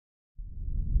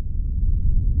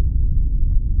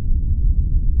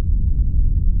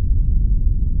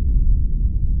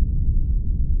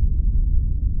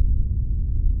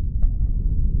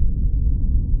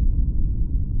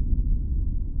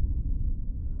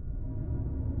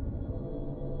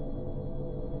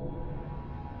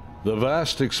The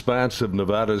vast expanse of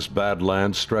Nevada's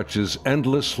Badlands stretches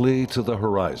endlessly to the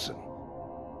horizon.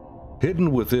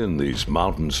 Hidden within these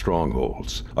mountain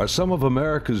strongholds are some of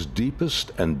America's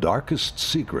deepest and darkest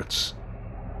secrets.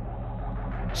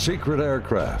 Secret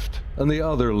aircraft and the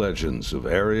other legends of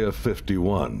Area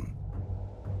 51.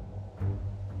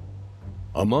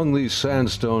 Among these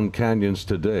sandstone canyons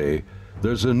today,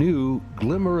 there's a new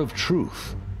glimmer of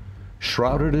truth.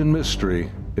 Shrouded in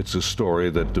mystery, it's a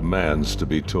story that demands to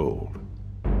be told.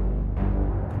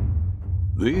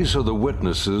 These are the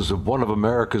witnesses of one of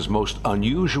America's most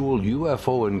unusual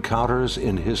UFO encounters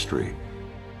in history.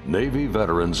 Navy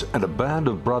veterans and a band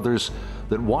of brothers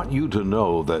that want you to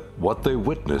know that what they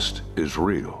witnessed is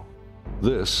real.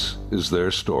 This is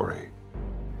their story.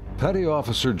 Petty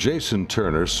Officer Jason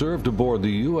Turner served aboard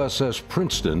the USS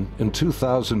Princeton in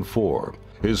 2004.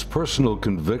 His personal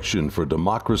conviction for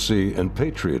democracy and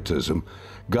patriotism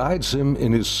guides him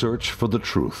in his search for the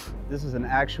truth. This is an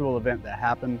actual event that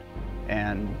happened,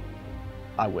 and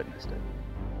I witnessed it.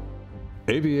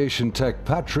 Aviation tech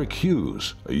Patrick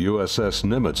Hughes, a USS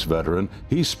Nimitz veteran,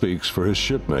 he speaks for his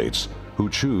shipmates who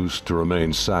choose to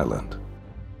remain silent.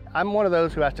 I'm one of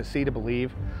those who has to see to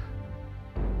believe,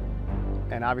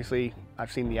 and obviously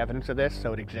I've seen the evidence of this,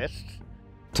 so it exists.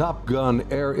 Top Gun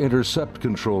Air Intercept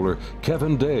Controller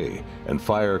Kevin Day and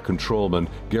Fire Controlman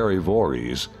Gary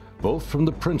Voorhees, both from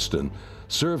the Princeton,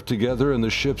 served together in the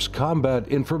ship's Combat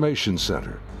Information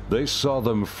Center. They saw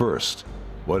them first.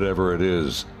 Whatever it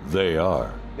is, they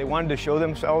are. They wanted to show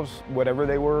themselves, whatever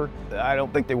they were. I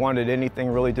don't think they wanted anything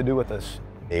really to do with us.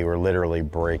 They were literally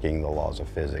breaking the laws of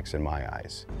physics in my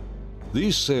eyes.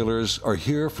 These sailors are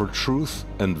here for truth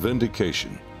and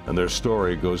vindication, and their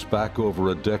story goes back over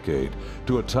a decade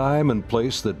to a time and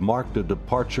place that marked a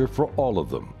departure for all of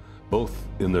them, both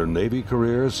in their Navy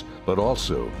careers, but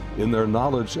also in their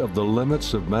knowledge of the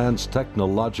limits of man's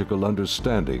technological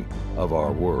understanding of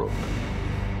our world.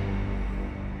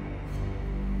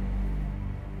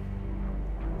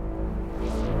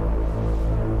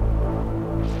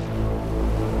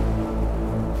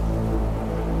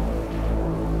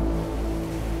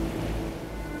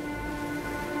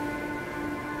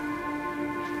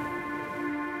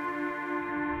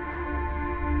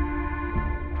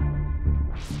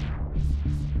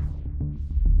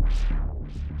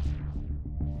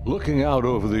 Looking out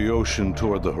over the ocean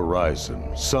toward the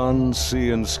horizon, sun,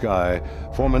 sea, and sky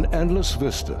form an endless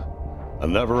vista, a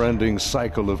never-ending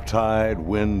cycle of tide,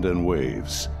 wind, and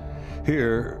waves.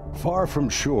 Here, far from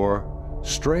shore,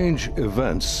 strange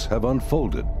events have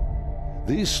unfolded.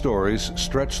 These stories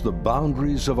stretch the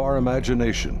boundaries of our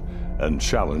imagination and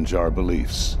challenge our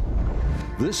beliefs.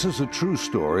 This is a true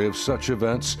story of such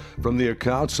events from the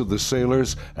accounts of the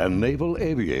sailors and naval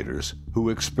aviators who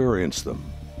experienced them.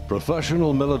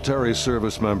 Professional military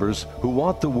service members who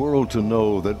want the world to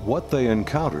know that what they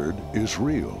encountered is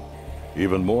real.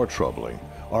 Even more troubling,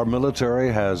 our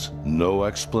military has no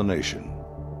explanation.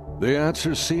 The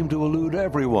answers seem to elude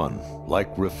everyone, like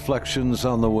reflections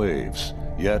on the waves,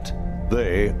 yet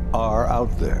they are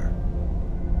out there.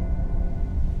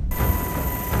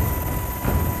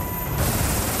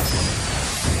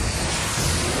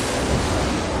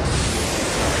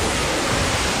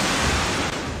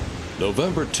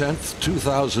 November 10th,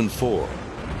 2004.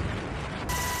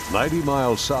 90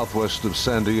 miles southwest of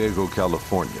San Diego,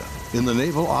 California. In the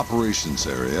Naval Operations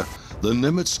Area, the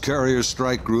Nimitz Carrier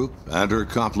Strike Group and her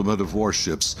complement of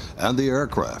warships and the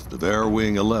aircraft of Air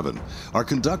Wing 11 are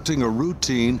conducting a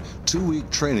routine 2-week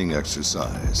training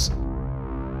exercise.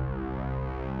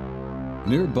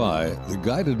 Nearby, the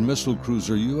guided missile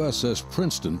cruiser USS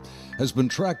Princeton has been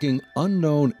tracking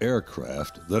unknown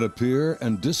aircraft that appear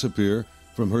and disappear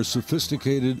from her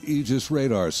sophisticated Aegis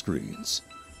radar screens.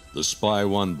 The Spy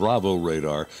 1 Bravo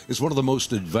radar is one of the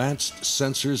most advanced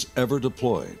sensors ever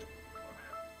deployed.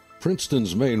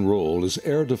 Princeton's main role is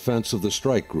air defense of the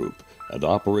strike group, and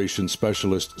Operations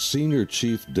Specialist Senior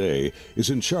Chief Day is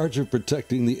in charge of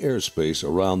protecting the airspace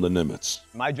around the Nimitz.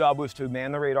 My job was to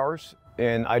man the radars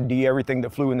and ID everything that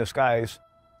flew in the skies.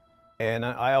 And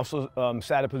I also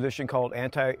sat a position called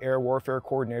Anti-Air Warfare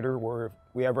Coordinator, where if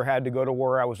we ever had to go to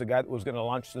war, I was the guy that was going to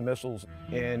launch the missiles.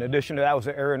 In addition to that, I was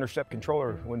the Air Intercept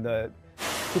Controller. When the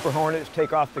Super Hornets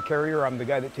take off the carrier, I'm the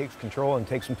guy that takes control and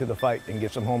takes them to the fight and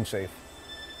gets them home safe.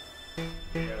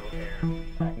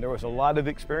 And there was a lot of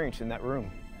experience in that room.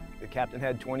 The captain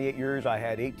had 28 years, I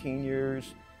had 18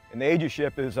 years. And the Aegis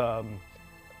ship is our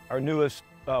newest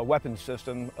weapons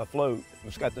system afloat.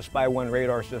 It's got the Spy 1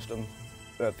 radar system,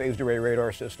 phased array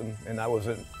radar system, and I was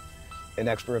an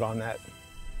expert on that.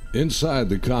 Inside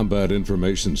the Combat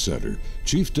Information Center,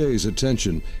 Chief Day's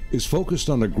attention is focused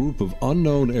on a group of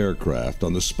unknown aircraft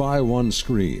on the Spy-1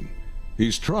 screen.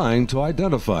 He's trying to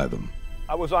identify them.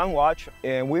 I was on watch,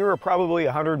 and we were probably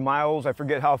 100 miles, I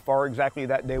forget how far exactly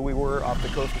that day we were, off the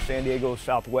coast of San Diego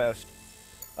southwest,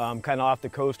 kind of off the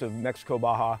coast of Mexico,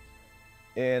 Baja.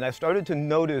 And I started to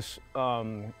notice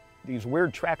these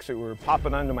weird tracks that were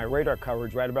popping onto my radar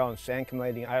coverage right about on San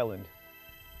Clemente Island.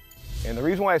 And the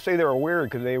reason why I say they were weird,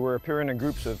 because they were appearing in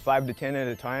groups of 5 to 10 at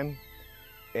a time,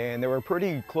 and they were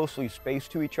pretty closely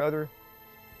spaced to each other,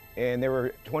 and they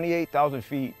were 28,000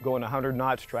 feet going 100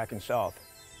 knots tracking south.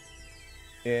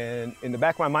 And in the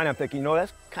back of my mind, I'm thinking, you know,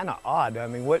 that's kind of odd. I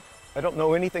mean, I don't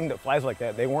know anything that flies like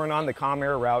that. They weren't on the comm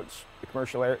air routes, the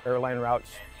commercial airline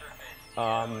routes.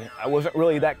 I wasn't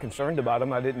really that concerned about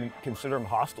them. I didn't consider them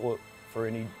hostile for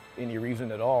any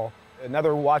reason at all.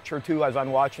 Another watch or two, as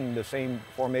I'm watching, the same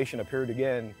formation appeared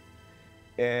again.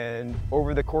 And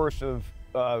over the course of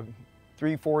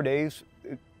 3-4 days,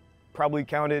 it probably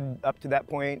counted up to that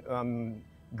point,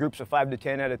 groups of 5 to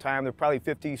 10 at a time. There were probably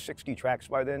 50, 60 tracks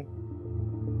by then.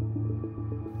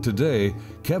 Today,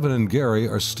 Kevin and Gary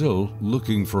are still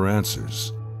looking for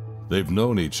answers. They've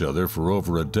known each other for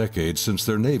over a decade since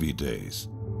their Navy days.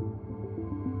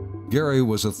 Gary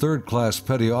was a third-class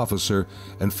petty officer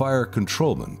and fire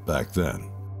controlman back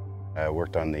then. I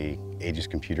worked on the Aegis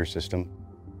computer system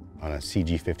on a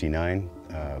CG-59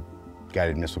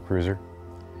 guided missile cruiser,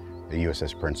 the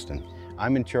USS Princeton.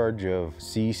 I'm in charge of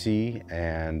CEC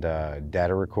and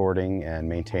data recording and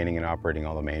maintaining and operating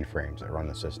all the mainframes that run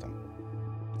the system.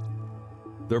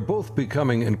 They're both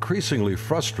becoming increasingly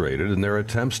frustrated in their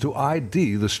attempts to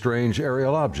ID the strange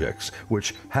aerial objects,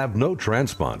 which have no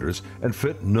transponders and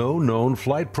fit no known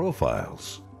flight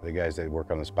profiles. The guys that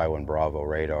work on the Spy-1 Bravo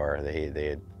radar, they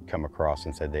had come across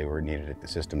and said they needed the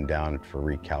system down for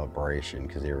recalibration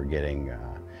because they were getting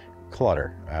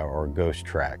clutter or ghost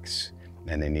tracks,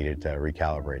 and they needed to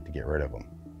recalibrate to get rid of them.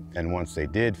 And once they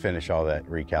did finish all that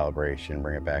recalibration,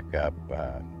 bring it back up,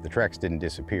 the tracks didn't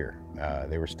disappear.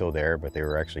 They were still there, but they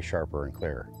were actually sharper and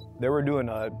clearer. They were doing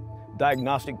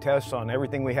diagnostic tests on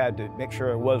everything we had to make sure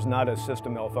it was not a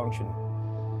system malfunction.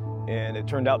 And it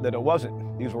turned out that it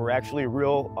wasn't. These were actually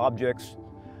real objects.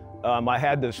 I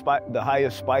had the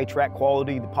highest spy track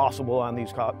quality possible on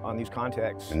these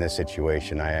contacts. In this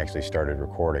situation, I actually started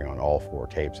recording on all 4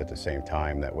 tapes at the same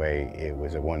time. That way, it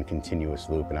was a one continuous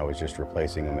loop, and I was just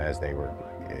replacing them as they were,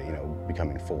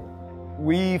 becoming full.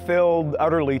 We failed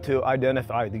utterly to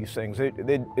identify these things. It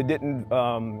didn't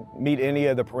meet any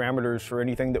of the parameters for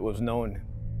anything that was known.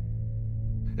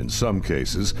 In some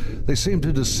cases, they seemed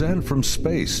to descend from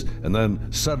space and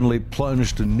then suddenly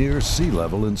plunge to near sea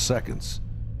level in seconds.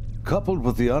 Coupled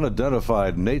with the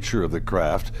unidentified nature of the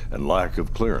craft and lack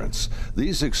of clearance,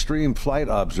 these extreme flight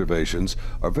observations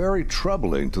are very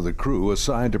troubling to the crew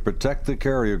assigned to protect the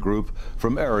carrier group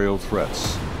from aerial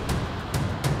threats.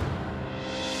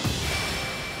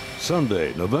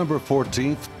 Sunday, November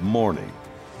 14th, morning.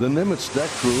 The Nimitz deck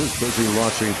crew is busy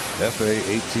launching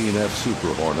FA-18F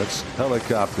Super Hornets,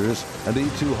 helicopters, and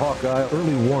E-2 Hawkeye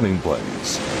early warning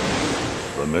planes.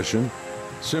 The mission?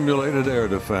 Simulated air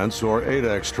defense, or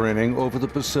ADEX training over the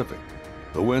Pacific.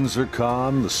 The winds are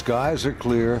calm, the skies are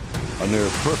clear, a near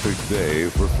perfect day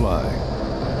for flying.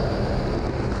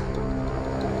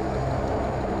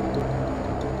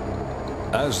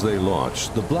 As they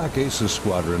launch, the Black Aces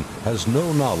squadron has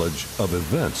no knowledge of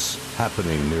events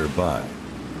happening nearby.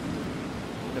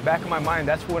 In the back of my mind,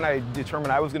 that's when I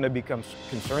determined I was going to become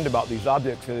concerned about these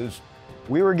objects, is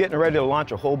we were getting ready to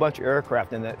launch a whole bunch of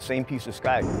aircraft in that same piece of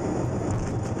sky.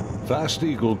 Fast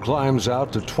Eagle climbs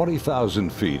out to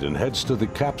 20,000 feet and heads to the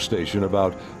cap station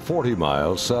about 40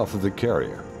 miles south of the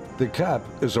carrier. The cap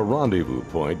is a rendezvous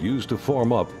point used to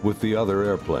form up with the other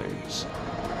airplanes.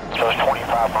 Just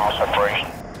 25 miles separation.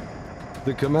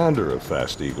 The commander of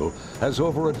Fast Eagle has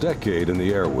over a decade in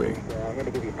the air wing.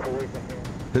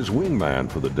 His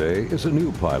wingman for the day is a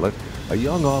new pilot, a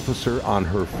young officer on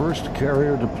her first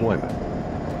carrier deployment.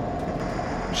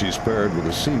 She's paired with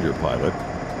a senior pilot,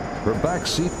 her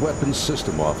backseat weapons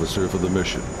system officer for the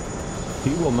mission.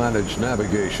 He will manage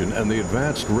navigation and the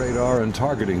advanced radar and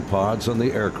targeting pods on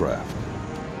the aircraft.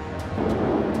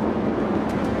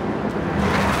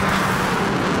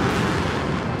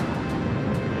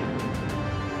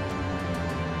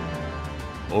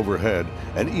 Overhead,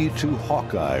 an E-2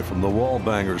 Hawkeye from the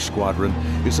Wallbanger Squadron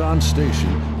is on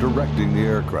station directing the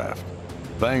aircraft.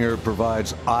 Banger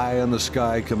provides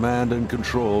eye-in-the-sky command and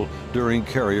control during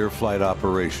carrier flight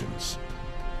operations.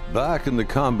 Back in the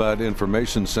Combat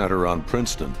Information Center on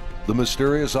Princeton, the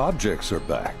mysterious objects are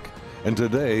back. And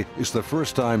today is the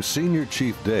first time Senior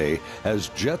Chief Day has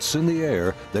jets in the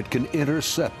air that can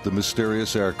intercept the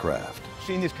mysterious aircraft.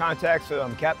 Seeing these contacts,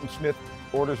 Captain Smith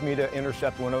orders me to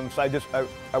intercept one of them. So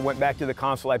I went back to the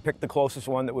console. I picked the closest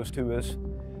one that was to us,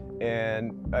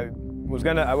 and I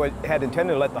had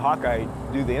intended to let the Hawkeye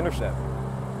do the intercept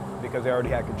because they already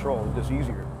had control. It was just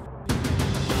easier.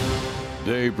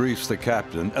 Day briefs the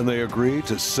captain, and they agree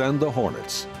to send the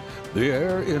Hornets. The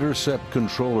air intercept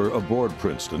controller aboard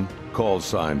Princeton, call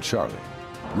sign Charlie,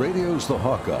 radios the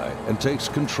Hawkeye and takes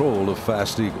control of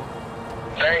Fast Eagle.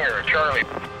 Banger, Charlie.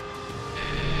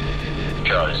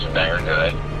 Charlie, this is Banger,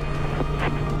 good.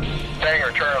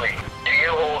 Banger, Charlie. Do you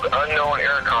hold unknown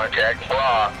air contact,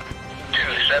 bra,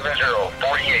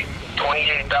 270-48,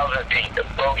 28,000 feet of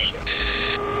bogey?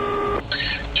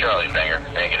 Charlie, Banger,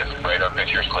 negative. Radar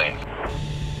picture's clean.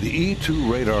 The E-2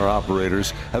 radar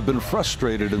operators have been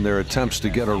frustrated in their attempts to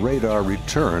get a radar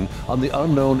return on the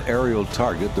unknown aerial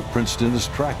target that Princeton is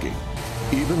tracking.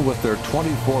 Even with their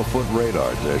 24-foot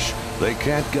radar dish, they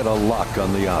can't get a lock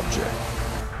on the object.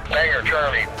 Banger,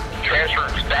 Charlie. Transfer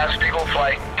Fast Eagle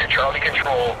flight to Charlie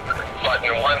Control,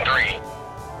 button 13.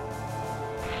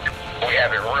 We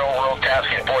have a real-world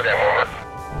tasking for that moment.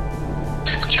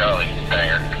 Charlie,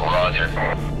 Banger, roger.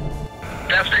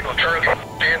 Fast Eagle, Charlie,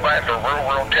 stand by for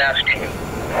real-world tasking.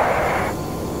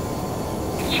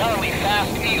 Charlie,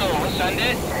 Fast Eagle, we'll send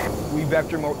it. We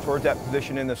vector towards that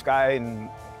position in the sky, and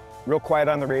real quiet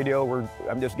on the radio.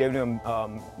 I'm just giving them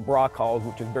bra calls,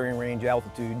 which is bearing range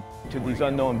altitude, to these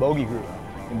unknown bogey group.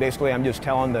 And basically, I'm just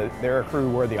telling their crew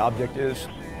where the object is,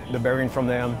 the bearing from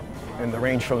them, and the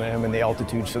range from them, and the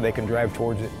altitude, so they can drive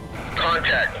towards it.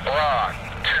 Contact bra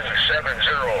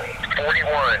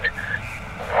 270-41,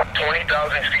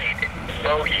 20,000 feet,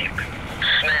 bogey,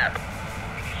 snap,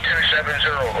 270,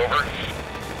 over.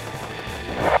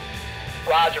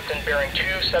 Roger, pin bearing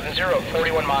 270,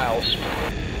 41 miles.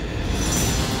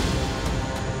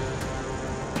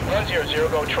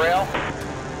 100, go trail.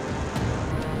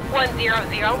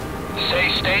 100.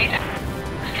 Say state.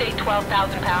 State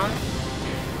 12,000 pounds.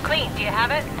 Clean, do you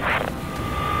have it?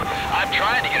 I'm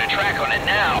trying to get a track on it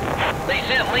now. They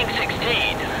sent link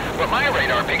 16, but my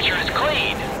radar picture is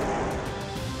clean.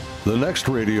 The next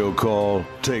radio call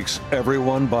takes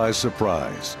everyone by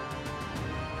surprise.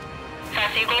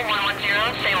 Fast Eagle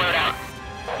 110, say loadout.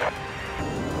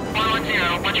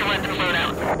 110, what's your weapons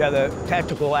loadout? Yeah, the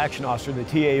tactical action officer, the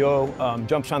TAO,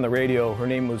 jumps on the radio. Her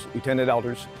name was Lieutenant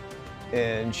Elders,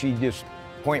 and she just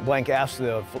point blank asked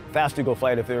the Fast Eagle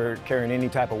flight if they were carrying any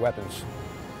type of weapons.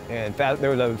 And there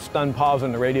was a stunned pause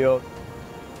on the radio.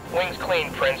 Wings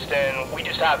clean, Princeton. We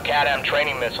just have CAT-M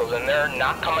training missiles, and they're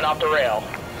not coming off the rail.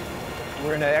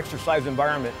 We're in an exercise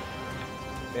environment,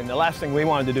 and the last thing we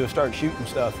wanted to do is start shooting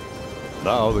stuff.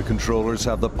 Now the controllers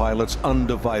have the pilot's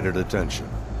undivided attention.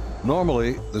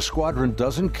 Normally, the squadron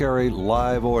doesn't carry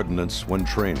live ordnance when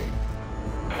training.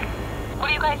 What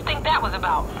do you guys think that was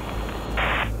about?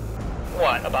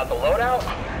 What, about the loadout?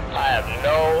 I have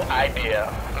no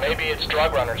idea. Maybe it's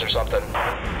drug runners or something.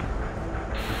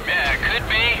 Yeah, it could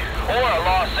be. Or a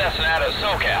lost Cessna out of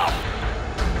SoCal.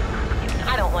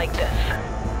 I don't like this.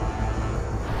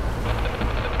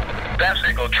 Fast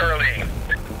Eagle, Charlie,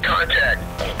 contact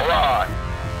bra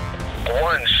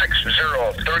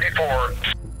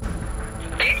 160-34,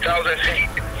 8,000 feet,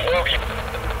 bogey.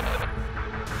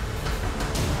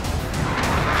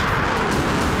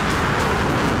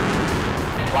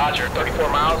 Roger, 34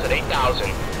 miles at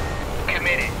 8,000.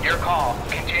 Committed, your call,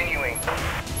 continuing.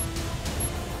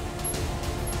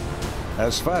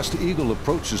 As Fast Eagle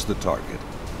approaches the target,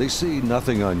 they see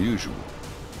nothing unusual.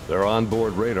 Their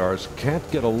onboard radars can't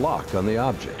get a lock on the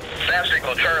object. Fast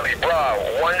Eagle, Charlie, bra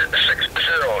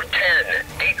 160-10,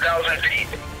 8,000 feet.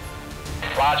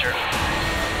 Roger.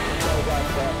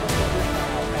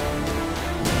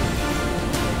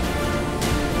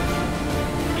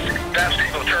 Fast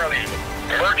Eagle, Charlie,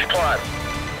 merge plot.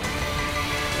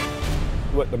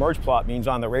 What the merge plot means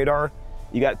on the radar,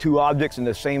 you got two objects in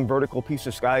the same vertical piece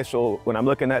of sky, so when I'm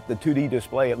looking at the 2D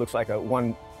display, it looks like a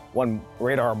one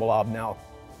radar blob now.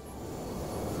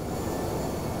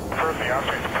 First, the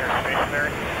object appears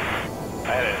stationary. I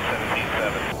had it at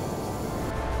 17.7.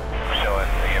 Showing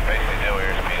basically no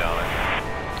airspeed on it.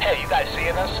 Hey, you guys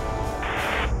seeing this?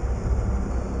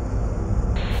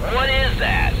 What is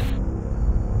that?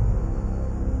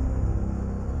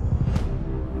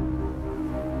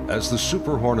 As the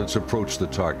Super Hornets approach the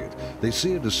target, they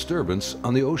see a disturbance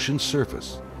on the ocean's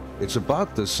surface. It's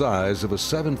about the size of a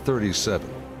 737,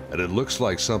 and it looks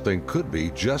like something could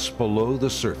be just below the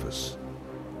surface.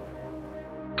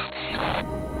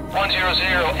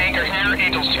 100, anchor here,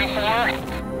 Angels 24.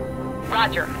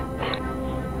 Roger.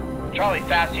 Charlie,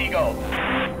 Fast Eagle.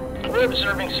 We're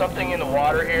observing something in the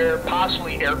water here,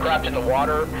 possibly aircraft in the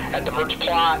water at the merge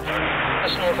plot,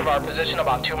 just north of our position,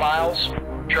 about 2 miles.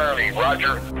 Charlie,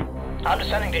 roger. I'm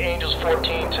descending to Angels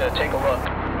 14 to take a look.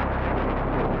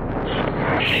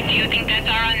 Do you think that's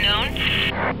our unknown?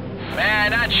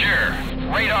 Man, not sure.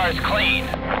 Radar's clean.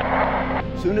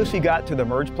 As soon as he got to the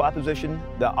merge plot position,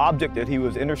 the object that he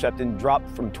was intercepting dropped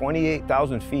from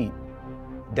 28,000 feet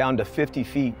down to 50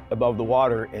 feet above the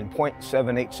water in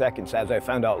 0.78 seconds, as I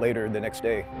found out later the next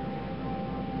day.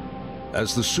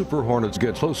 As the Super Hornets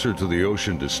get closer to the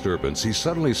ocean disturbance, he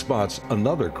suddenly spots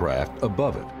another craft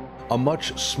above it, a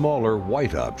much smaller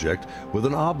white object with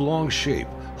an oblong shape,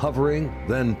 hovering,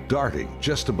 then darting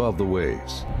just above the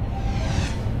waves.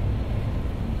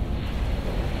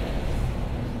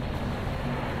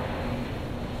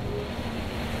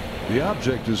 The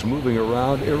object is moving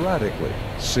around erratically,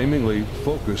 seemingly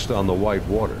focused on the white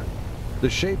water. The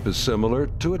shape is similar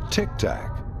to a tic-tac.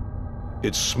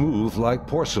 It's smooth like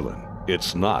porcelain.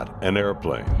 It's not an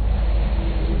airplane.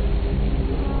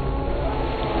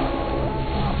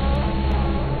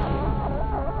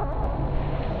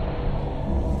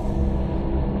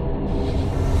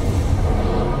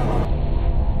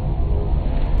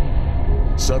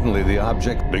 Suddenly, the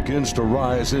object begins to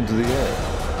rise into the air.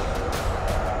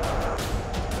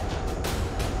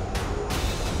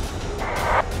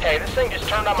 Hey, this thing just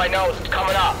turned on my nose. It's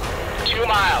coming up. 2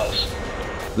 miles.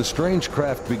 The strange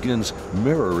craft begins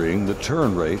mirroring the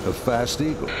turn rate of Fast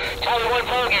Eagle. Charlie 1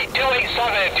 Bogey,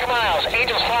 287, 2 miles,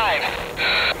 Angels 5.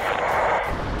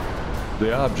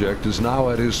 The object is now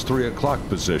at his 3 o'clock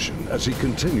position as he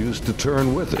continues to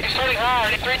turn with it. He's turning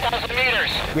hard at 3,000 meters.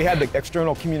 We had the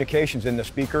external communications in the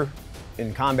speaker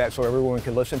in combat so everyone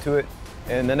could listen to it.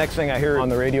 And the next thing I hear on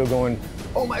the radio going,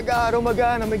 oh my God, I'm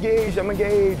engaged, I'm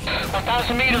engaged.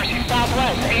 1,000 meters, he's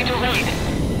southwest, Angels 8.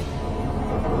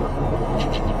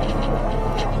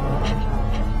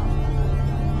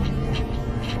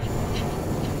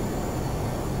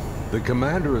 The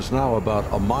commander is now about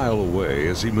a mile away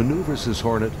as he maneuvers his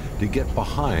Hornet to get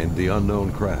behind the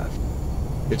unknown craft.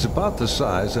 It's about the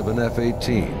size of an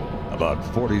F-18, about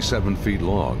 47 feet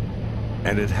long,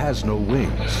 and it has no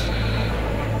wings.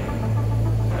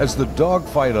 As the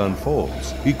dogfight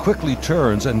unfolds, he quickly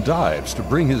turns and dives to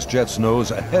bring his jet's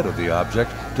nose ahead of the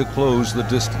object to close the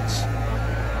distance.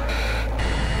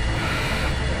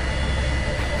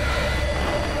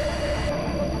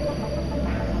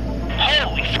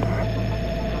 Holy f***.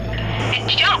 It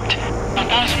jumped.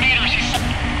 1,000 meters, he's...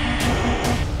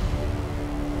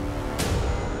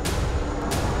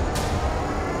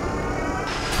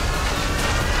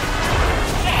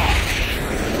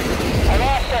 I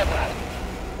lost him.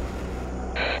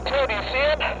 Do you see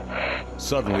him?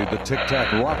 Suddenly, the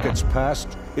tic-tac rockets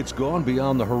past. It's gone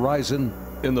beyond the horizon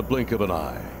in the blink of an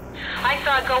eye. I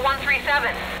saw it go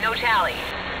 137. No tally.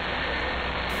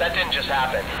 That didn't just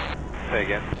happen. Say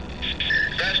again.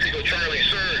 Fast Eagle Charlie,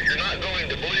 sir, you're not going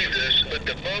to believe this, but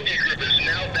the bogey group is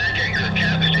now back anchored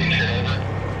Kappa Station,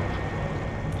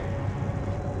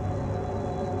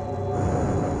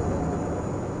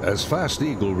 over. As Fast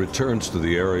Eagle returns to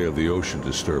the area of the ocean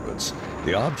disturbance,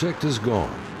 the object is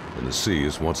gone, and the sea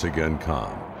is once again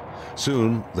calm.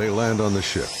 Soon, they land on the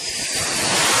ship.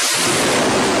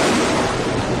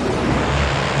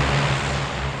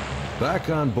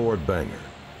 Back on board Banger,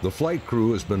 the flight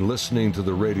crew has been listening to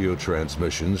the radio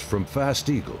transmissions from Fast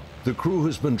Eagle. The crew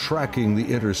has been tracking the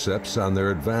intercepts on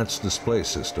their advanced display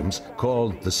systems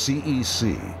called the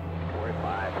CEC.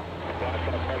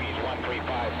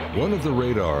 One of the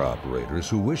radar operators,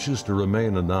 who wishes to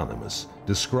remain anonymous,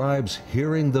 describes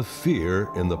hearing the fear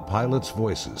in the pilots'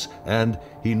 voices, and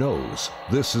he knows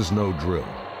this is no drill.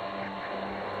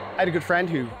 I had a good friend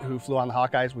who flew on the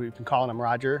Hawkeyes. We've been calling him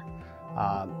Roger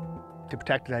to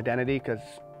protect his identity because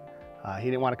he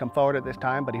didn't want to come forward at this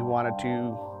time, but he wanted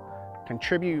to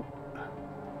contribute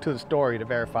to the story to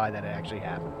verify that it actually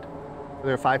happened.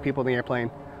 There were 5 people in the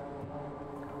airplane.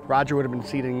 Roger would have been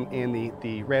sitting in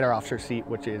the radar officer seat,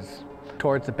 which is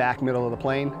towards the back middle of the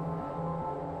plane.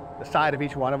 The side of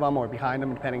each one of them, or behind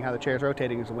them, depending how the chair's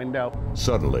rotating, is a window.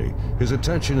 Suddenly, his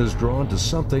attention is drawn to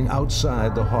something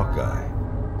outside the Hawkeye.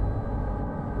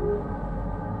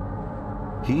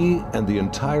 He and the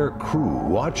entire crew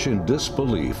watch in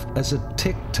disbelief as a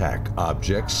tic-tac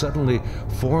object suddenly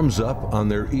forms up on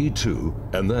their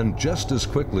E2 and then just as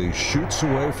quickly shoots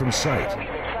away from sight.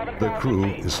 The crew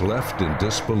is left in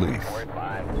disbelief.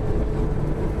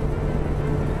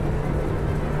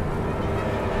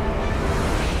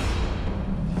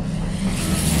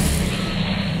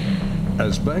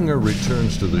 As Banger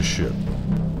returns to the ship,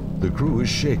 the crew is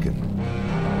shaken.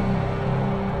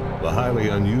 The highly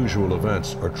unusual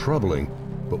events are troubling,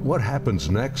 but what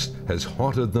happens next has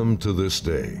haunted them to this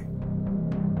day.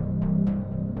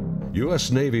 U.S.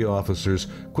 Navy officers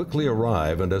quickly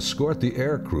arrive and escort the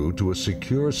aircrew to a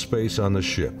secure space on the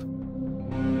ship.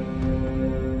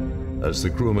 As the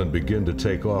crewmen begin to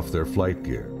take off their flight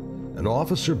gear, an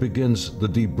officer begins the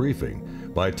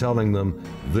debriefing by telling them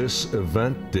this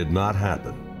event did not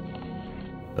happen,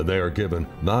 and they are given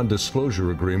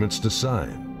non-disclosure agreements to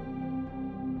sign.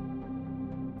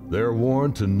 They're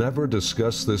warned to never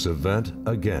discuss this event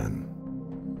again.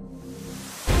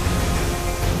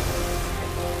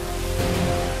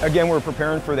 Again, we're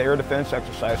preparing for the air defense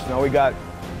exercise. So now we got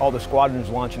all the squadrons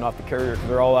launching off the carrier because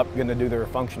they're all up going to do their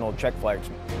functional check flights.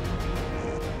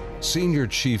 Senior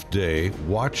Chief Day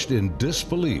watched in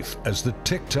disbelief as the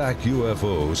Tic Tac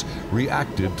UFOs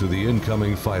reacted to the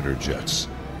incoming fighter jets.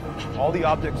 All the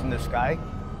objects in the sky,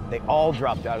 they all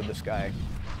dropped out of the sky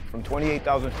from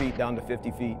 28,000 feet down to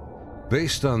 50 feet.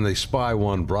 Based on the Spy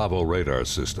 1 Bravo radar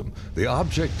system, the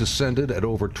object descended at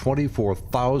over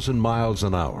 24,000 miles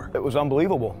an hour. It was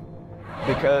unbelievable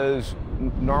because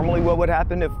normally what would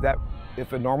happen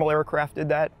if a normal aircraft did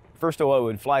that, first of all, it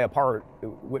would fly apart. It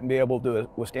wouldn't be able to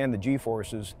withstand the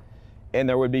G-forces, and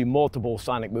there would be multiple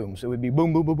sonic booms. It would be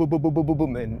boom, boom, boom, boom, boom, boom, boom, boom,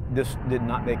 boom, and this did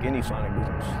not make any sonic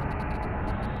booms.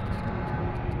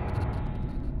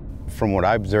 From what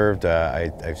I observed,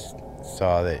 I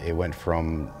saw that it went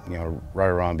from, right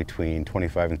around between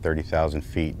 25 and 30,000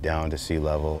 feet down to sea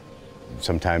level.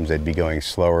 Sometimes they'd be going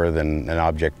slower than an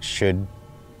object should,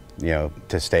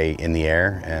 to stay in the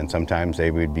air, and sometimes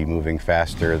they would be moving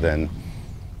faster than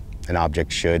an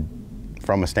object should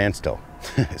from a standstill.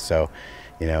 So,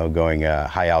 going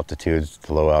high altitudes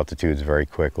to low altitudes very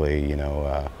quickly,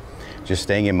 just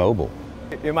staying immobile.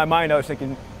 In my mind, I was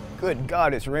thinking, good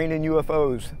God, it's raining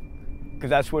UFOs. Because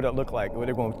that's what it looked like.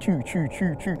 They're going choo, choo,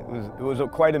 choo, choo. It was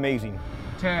quite amazing.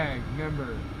 Tag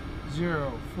number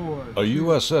 04. A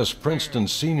USS Princeton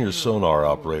senior sonar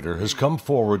operator has come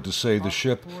forward to say the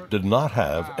ship did not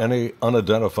have any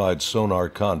unidentified sonar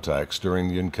contacts during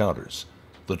the encounters.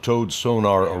 The towed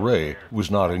sonar array was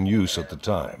not in use at the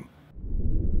time.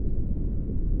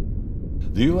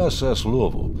 The USS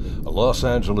Louisville, a Los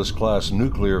Angeles-class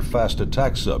nuclear fast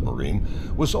attack submarine,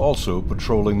 was also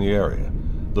patrolling the area.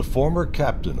 The former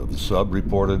captain of the sub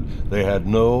reported they had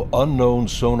no unknown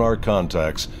sonar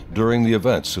contacts during the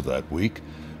events of that week,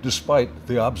 despite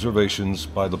the observations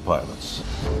by the pilots.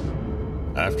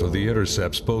 After the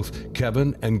intercepts, both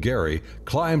Kevin and Gary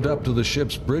climbed up to the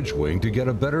ship's bridge wing to get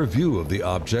a better view of the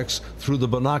objects through the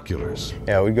binoculars.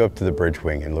 Yeah, we'd go up to the bridge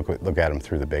wing and look at them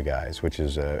through the big eyes, which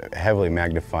is heavily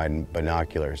magnified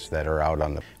binoculars that are out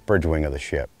on the bridge wing of the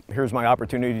ship. Here's my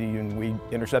opportunity, and we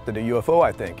intercepted a UFO,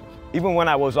 I think. Even when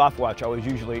I was off watch, I was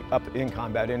usually up in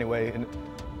combat anyway, and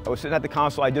I was sitting at the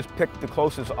console. I just picked the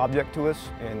closest object to us,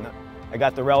 and I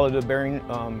got the relative bearing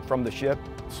from the ship,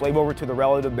 slave over to the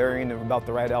relative bearing at about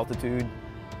the right altitude,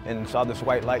 and saw this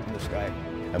white light in the sky.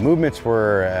 The movements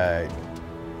were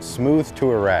smooth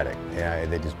to erratic.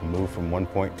 They just moved from one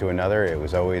point to another. It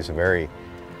was always a very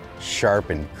sharp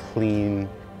and clean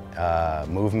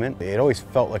movement. It always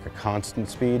felt like a constant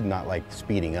speed, not like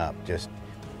speeding up, just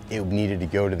it needed to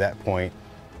go to that point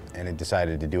and it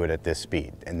decided to do it at this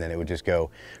speed. And then it would just go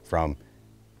from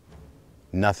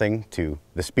nothing to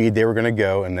the speed they were going to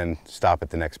go and then stop at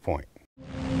the next point.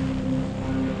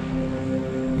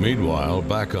 Meanwhile,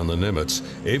 back on the Nimitz,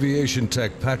 aviation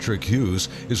tech Patrick Hughes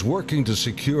is working to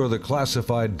secure the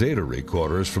classified data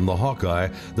recorders from the Hawkeye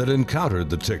that encountered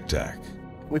the Tic Tac.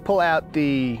 We pull out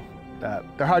their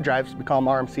hard drives. We call them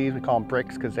RMCs, we call them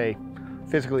bricks because they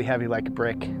physically heavy like a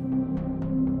brick.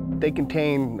 They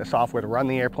contain the software to run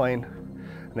the airplane,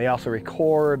 and they also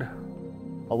record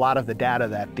a lot of the data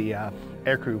that the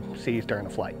aircrew sees during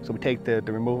the flight. So we take the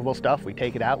removable stuff, we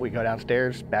take it out, we go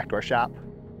downstairs, back to our shop.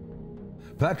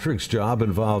 Patrick's job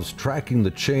involves tracking the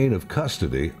chain of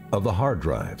custody of the hard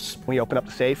drives. We open up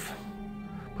the safe,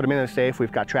 put them in the safe.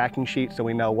 We've got tracking sheets so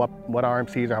we know what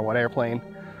RMCs are on what airplane.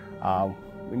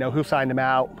 We know who signed them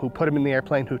out, who put them in the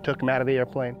airplane, who took them out of the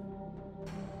airplane.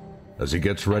 As he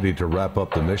gets ready to wrap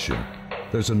up the mission,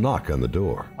 there's a knock on the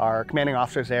door. Our commanding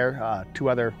officer's there, two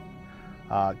other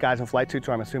guys in flight suits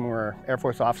who I'm assuming were Air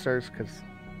Force officers, because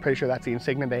I'm pretty sure that's the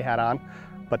insignia they had on,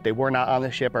 but they were not on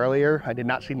the ship earlier. I did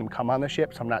not see them come on the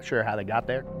ship, so I'm not sure how they got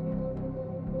there.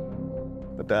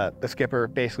 But the skipper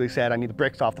basically said, I need the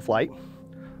bricks off the flight.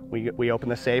 We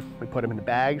opened the safe, we put them in the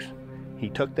bags. He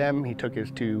took them, he took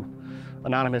his two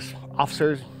anonymous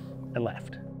officers and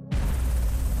left.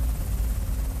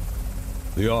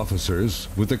 The officers,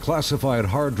 with the classified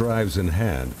hard drives in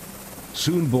hand,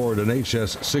 soon board an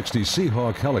HS-60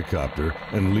 Seahawk helicopter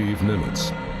and leave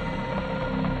Nimitz.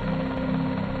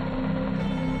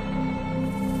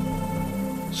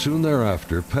 Soon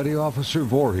thereafter, Petty Officer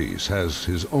Voorhees has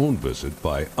his own visit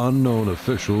by unknown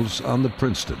officials on the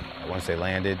Princeton. Once they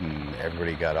landed and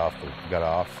everybody got off,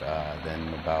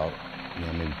 then about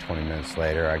maybe 20 minutes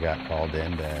later, I got called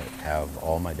in to have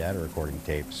all my data recording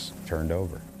tapes turned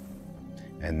over.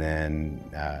 And then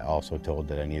also told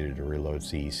that I needed to reload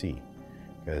CEC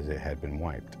because it had been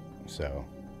wiped. So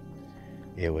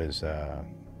it was,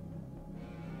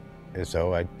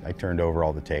 so I turned over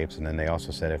all the tapes, and then they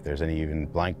also said if there's any even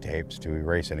blank tapes to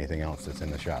erase anything else that's in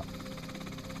the shop.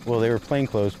 Well, they were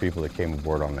plainclothes people that came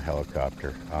aboard on the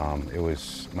helicopter. It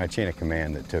was my chain of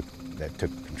command that took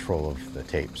control of the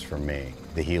tapes from me.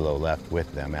 The helo left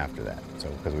with them after that, so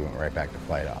because we went right back to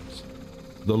flight ops.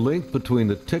 The link between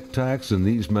the Tic Tacs and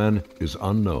these men is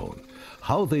unknown.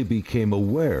 How they became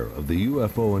aware of the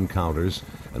UFO encounters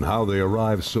and how they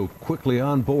arrived so quickly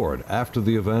on board after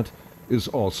the event is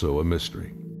also a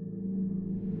mystery.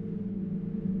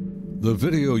 The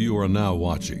video you are now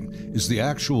watching is the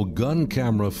actual gun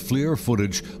camera FLIR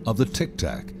footage of the Tic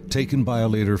Tac taken by a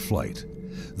later flight.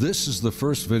 This is the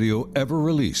first video ever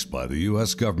released by the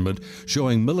U.S. government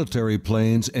showing military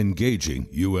planes engaging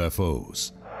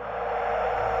UFOs.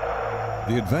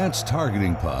 The advanced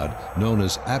targeting pod, known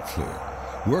as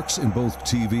ATFLIR, works in both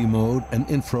TV mode and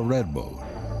infrared mode.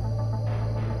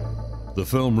 The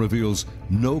film reveals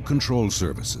no control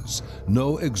surfaces,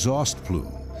 no exhaust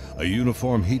plume, a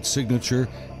uniform heat signature,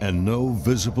 and no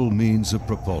visible means of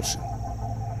propulsion.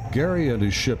 Gary and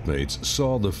his shipmates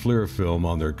saw the FLIR film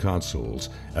on their consoles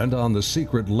and on the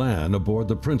secret LAN aboard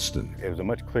the Princeton. It was a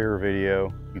much clearer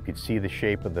video. You could see the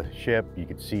shape of the ship. You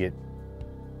could see it,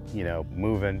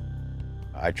 moving.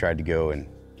 I tried to go and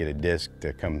get a disc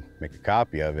to come make a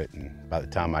copy of it, and by the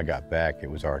time I got back, it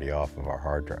was already off of our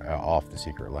hard drive, off the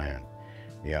secret LAN.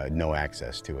 Yeah, no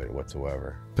access to it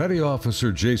whatsoever. Petty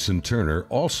Officer Jason Turner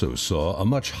also saw a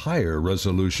much higher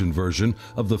resolution version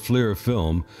of the FLIR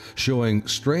film showing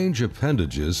strange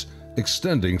appendages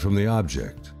extending from the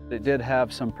object. It did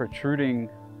have some protruding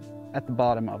at the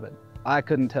bottom of it. I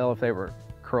couldn't tell if they were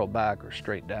curled back or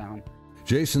straight down.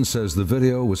 Jason says the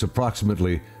video was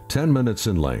approximately 10 minutes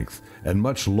in length and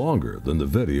much longer than the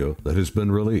video that has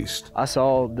been released. I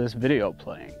saw this video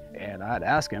playing and I'd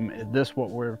ask him, is this what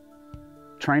we're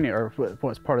training, or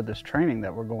what's part of this training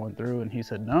that we're going through? And he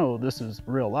said, no, this is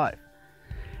real life.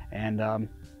 And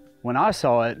when I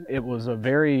saw it, it was a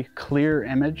very clear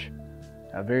image,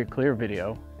 a very clear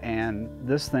video, and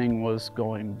this thing was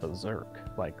going berserk,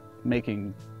 like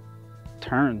making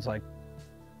turns, like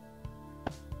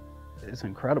it's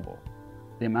incredible.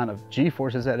 The amount of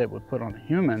G-forces that it would put on a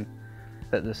human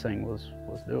that this thing was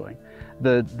doing.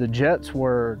 The jets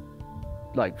were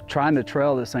like trying to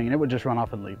trail this thing, and it would just run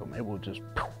off and leave them. It would just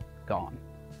gone,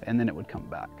 and then it would come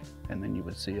back, and then you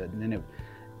would see it, and then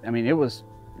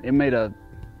it made a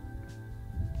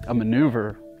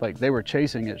maneuver, like they were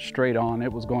chasing it straight on.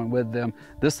 It was going with them.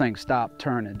 This thing stopped,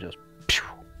 turned, and just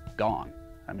gone.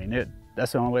 I mean,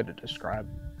 that's the only way to describe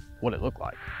what it looked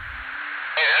like.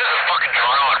 Hey, this is a fucking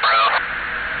drone, bro.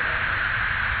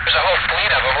 There's a whole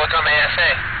fleet of them. Look on the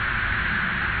ASA.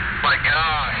 My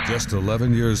God. Just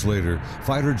 11 years later,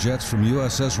 fighter jets from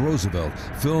USS Roosevelt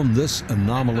filmed this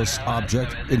anomalous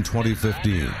object in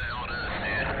 2015.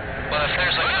 Well, if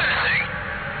there's another thing,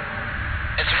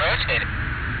 it's rotating.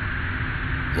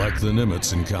 Like the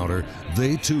Nimitz encounter,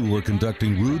 they too were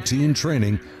conducting routine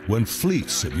training when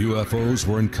fleets of UFOs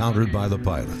were encountered by the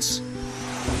pilots.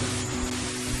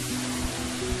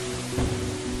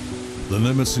 The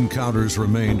Nimitz encounters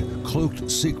remained cloaked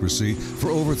secrecy for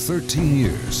over 13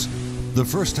 years. The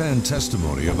first-hand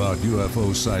testimony about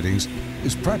UFO sightings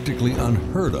is practically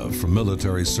unheard of from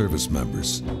military service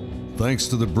members. Thanks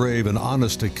to the brave and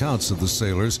honest accounts of the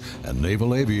sailors and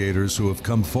naval aviators who have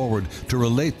come forward to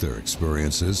relate their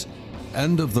experiences,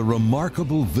 and of the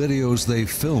remarkable videos they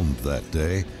filmed that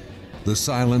day, the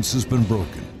silence has been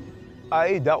broken.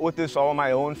 I dealt with this all on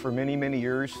my own for many, many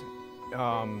years,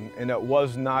 and it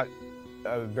was not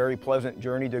a very pleasant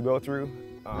journey to go through,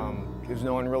 because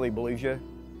no one really believes you.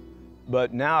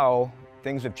 But now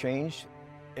things have changed,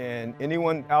 and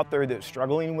anyone out there that's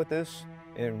struggling with this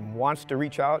and wants to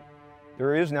reach out,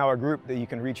 there is now a group that you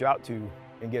can reach out to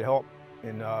and get help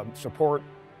and support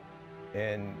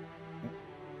and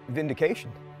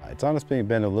vindication. It's honestly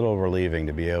been a little relieving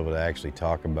to be able to actually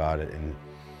talk about it and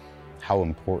how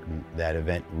important that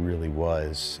event really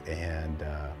was, and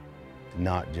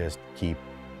not just keep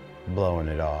blowing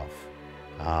it off.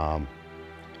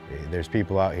 There's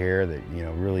people out here that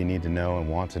really need to know and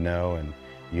want to know, and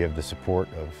You have the support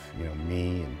of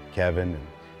me and Kevin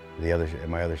and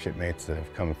my other shipmates that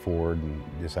have come forward and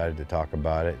decided to talk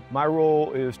about it. My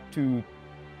role is to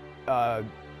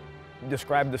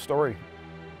describe the story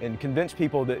and convince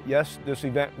people that yes, this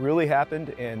event really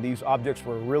happened and these objects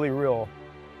were really real,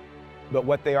 but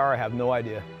what they are, I have no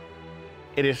idea.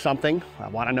 It is something. I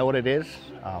want to know what it is.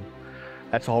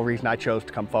 That's the whole reason I chose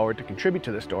to come forward to contribute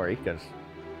to the story, because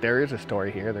there is a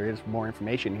story here, there is more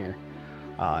information here.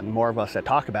 The more of us that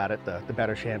talk about it, the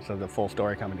better chance of the full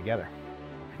story coming together.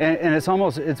 And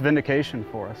it's vindication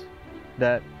for us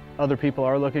that other people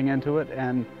are looking into it,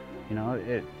 and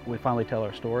we finally tell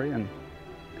our story and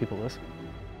people listen.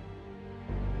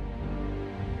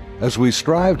 As we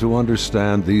strive to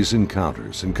understand these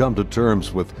encounters and come to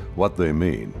terms with what they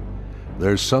mean,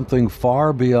 there's something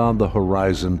far beyond the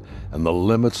horizon and the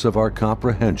limits of our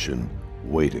comprehension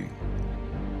waiting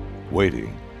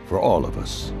for all of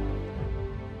us.